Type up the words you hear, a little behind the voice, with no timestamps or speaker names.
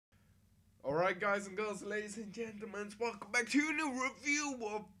Alright guys and girls, ladies and gentlemen, welcome back to a new review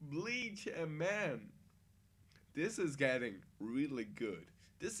of Bleach, and man, this is getting really good.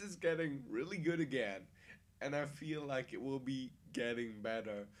 This is getting really good again, and I feel like it will be getting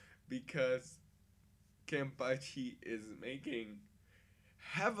better because Kenpachi is making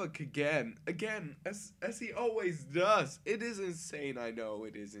havoc again, as he always does. It is insane, I know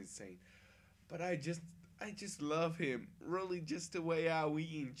it is insane. But I just love him. Really, just the way how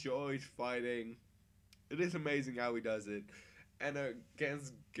he enjoys fighting. It is amazing how he does it. And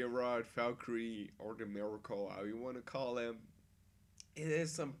against Gerard, Valkyrie, or the Miracle, how you want to call him, it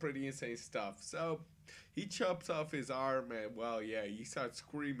is some pretty insane stuff. So he chops off his arm, and well, yeah, he starts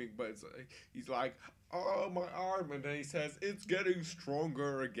screaming, but he's like, "Oh, my arm!" And then he says, "It's getting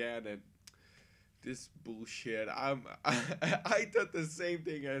stronger again." And this bullshit. I thought the same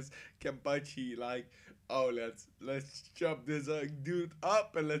thing as Kenpachi. Like, oh, let's chop this dude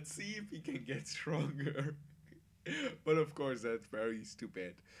up and let's see if he can get stronger. But of course, that's very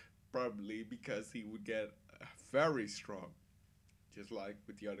stupid. Probably because he would get very strong, just like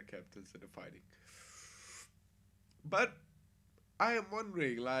with the other captains in the fighting. But I am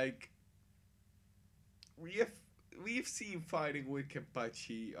wondering, like, we have we've seen fighting with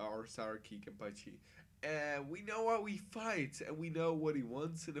Kenpachi or Saraki Kenpachi, and we know how he fights, and we know what he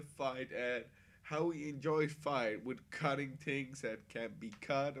wants in a fight, and how he enjoys fight with cutting things that can't be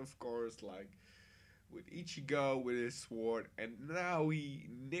cut, of course, like with Ichigo with his sword, and now he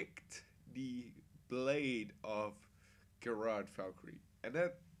nicked the blade of Gerard Valkyrie, and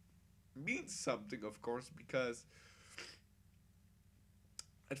that means something, of course, because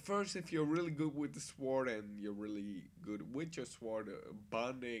at first, if you're really good with the sword and you're really good with your sword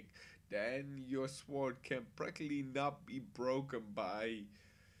bonding, then your sword can practically not be broken by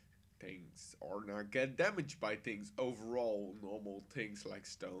things or not get damaged by things overall, normal things like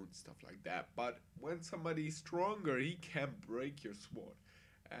stones, stuff like that. But when somebody's stronger, he can break your sword.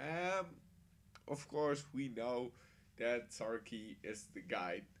 Um, of course, we know that Sarki is the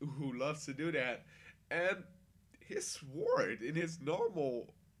guy who loves to do that, and his sword in his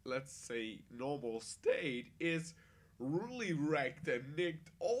normal, let's say, normal state is really wrecked and nicked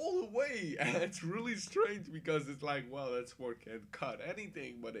all the way. And it's really strange because it's like, well, that sword can cut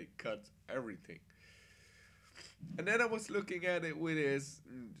anything, but it cuts everything. And then I was looking at it with his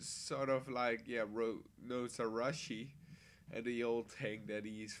sort of like, yeah, no Sarashi and the old thing that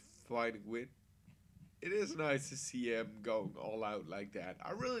he's fighting with. It is nice to see him going all out like that.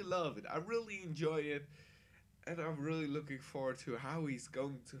 I really love it. I really enjoy it. And I'm really looking forward to how he's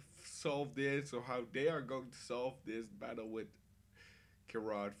going to solve this, or how they are going to solve this battle with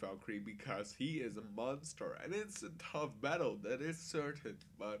Gerard Valkyrie, because he is a monster and it's a tough battle, that is certain.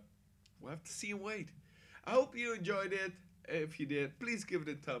 But we'll have to see and wait. I hope you enjoyed it. If you did, please give it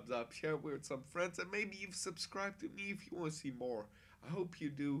a thumbs up, share it with some friends, and maybe you've subscribed to me if you want to see more. I hope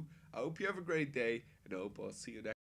you do. I hope you have a great day, and I hope I'll see you next